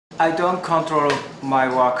I don't control my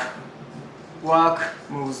work. Work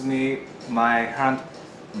moves me, my hand,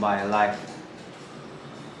 my life.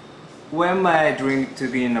 When my dream to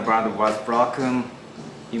be in a band was broken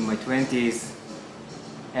in my 20s,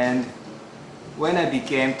 and when I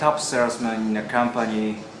became top salesman in a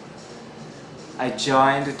company, I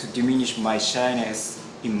joined to diminish my shyness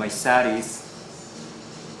in my 30s.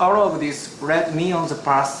 All of this led me on the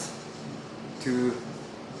path to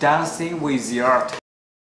dancing with the art.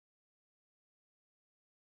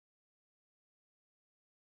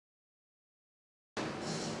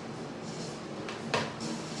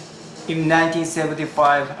 In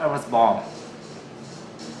 1975, I was born.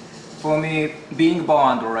 For me, being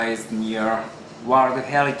born and raised near World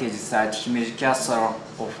Heritage Site Himeji Castle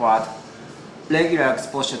offered regular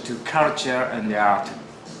exposure to culture and art.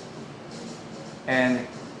 And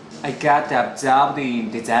I got absorbed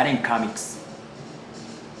in designing comics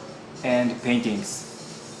and paintings.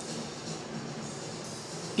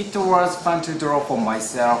 It was fun to draw for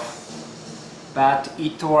myself, but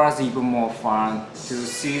it was even more fun to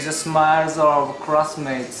see the smiles of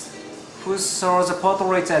classmates who saw the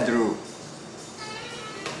portraits I drew.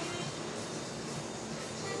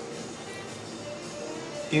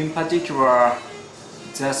 In particular,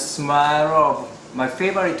 the smile of my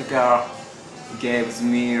favorite girl gives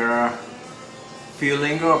me a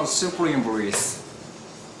feeling of supreme bliss.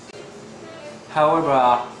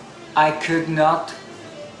 However, I could not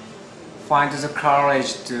find the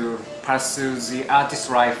courage to pursue the artist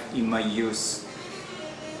life in my youth.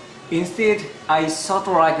 Instead, I thought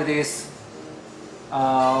like this: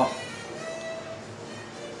 I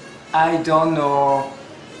don't know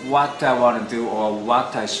what I want to do or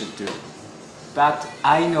what I should do, but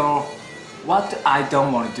I know what I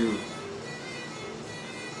don't want to do.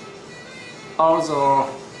 Although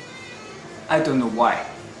I don't know why.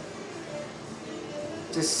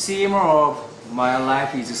 The theme of my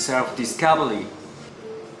life is self-discovery.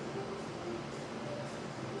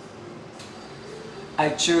 I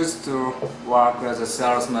choose to work as a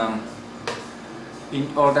salesman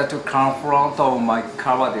in order to confront all my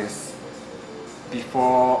cowardice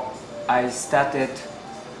before I started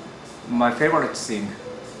my favorite thing.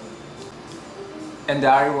 And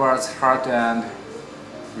I was hurt and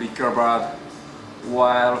recovered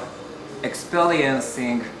while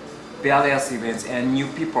experiencing various events and new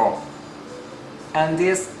people. And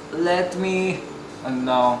this let me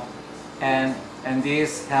know, and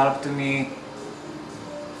this helped me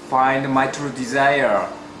find my true desire.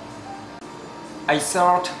 I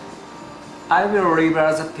thought I will live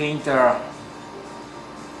as a painter.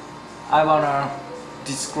 I wanna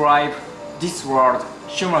describe this world,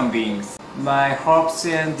 human beings, my hopes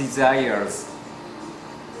and desires.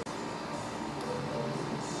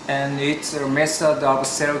 And it's a method of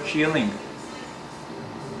self-healing.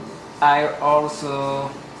 I also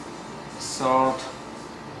thought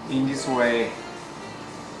in this way,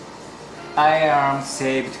 I am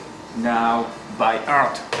saved now by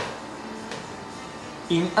art.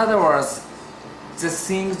 In other words, the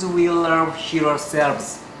things we love heal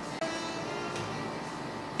ourselves.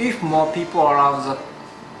 If more people around the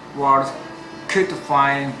world could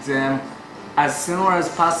find them as soon as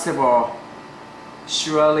possible,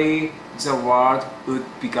 surely the world would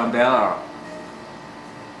become better.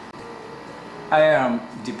 I am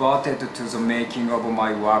devoted to the making of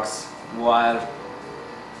my works while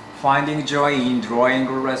finding joy in drawing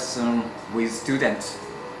lessons with students.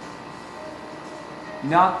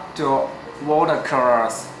 Not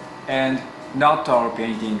watercolors and not all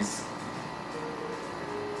paintings,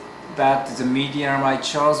 but the medium I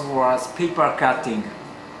chose was paper cutting.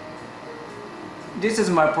 This is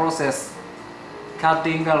my process,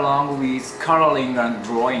 cutting along with coloring and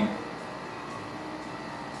drawing.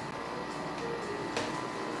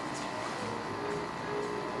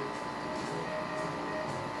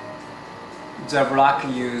 The black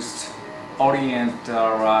used Oriental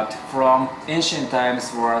art from ancient times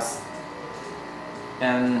was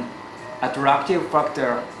an attractive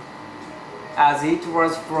factor, as it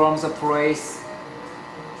was from the place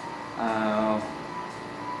I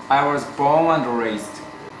was born and raised.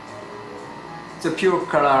 The pure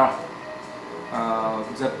color,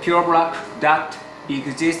 the pure black that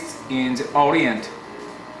exists in the Orient.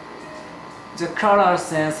 The color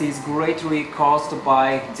sense is greatly caused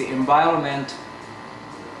by the environment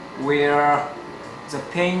where the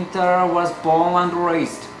painter was born and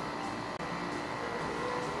raised.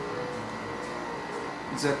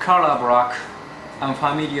 The color black,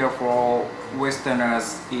 unfamiliar for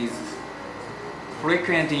Westerners, is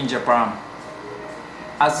frequent in Japan.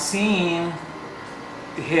 As seen,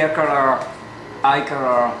 hair color, eye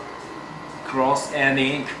color, cloth and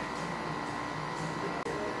ink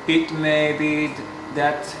It may be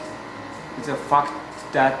that the fact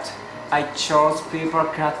that I chose paper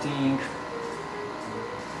cutting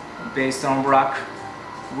based on black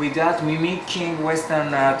without mimicking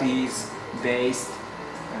Western art is based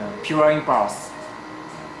pure impulse.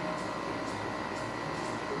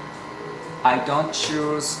 I don't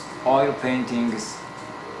choose oil paintings,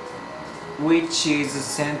 which is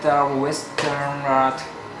center of Western art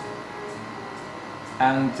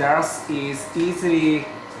and thus is easily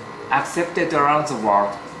accepted around the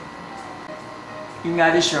world. In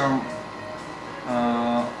addition,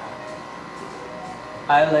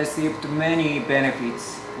 I received many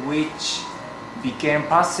benefits which became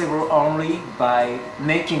possible only by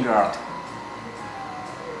making art.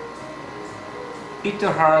 It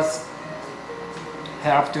has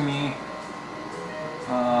helped me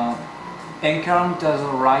encounter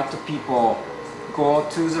the right people, go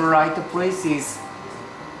to the right places,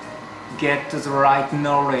 get the right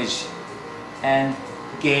knowledge, and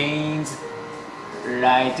gain the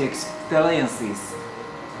right experiences.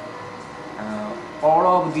 All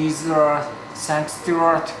of these are thanks to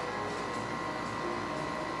art.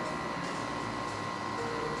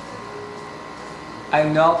 I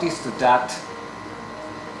noticed that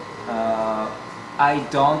I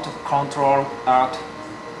don't control art,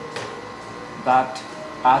 but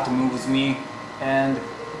art moves me and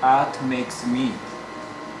art makes me.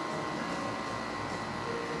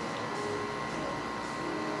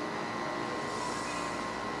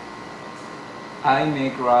 I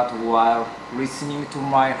make art while listening to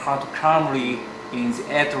my heart calmly in the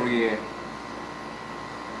atelier.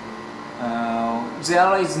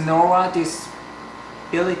 There is no artist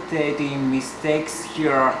irritating mistakes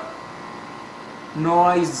here,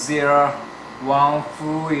 nor is there one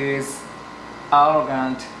who is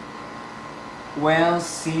arrogant when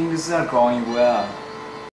things are going well.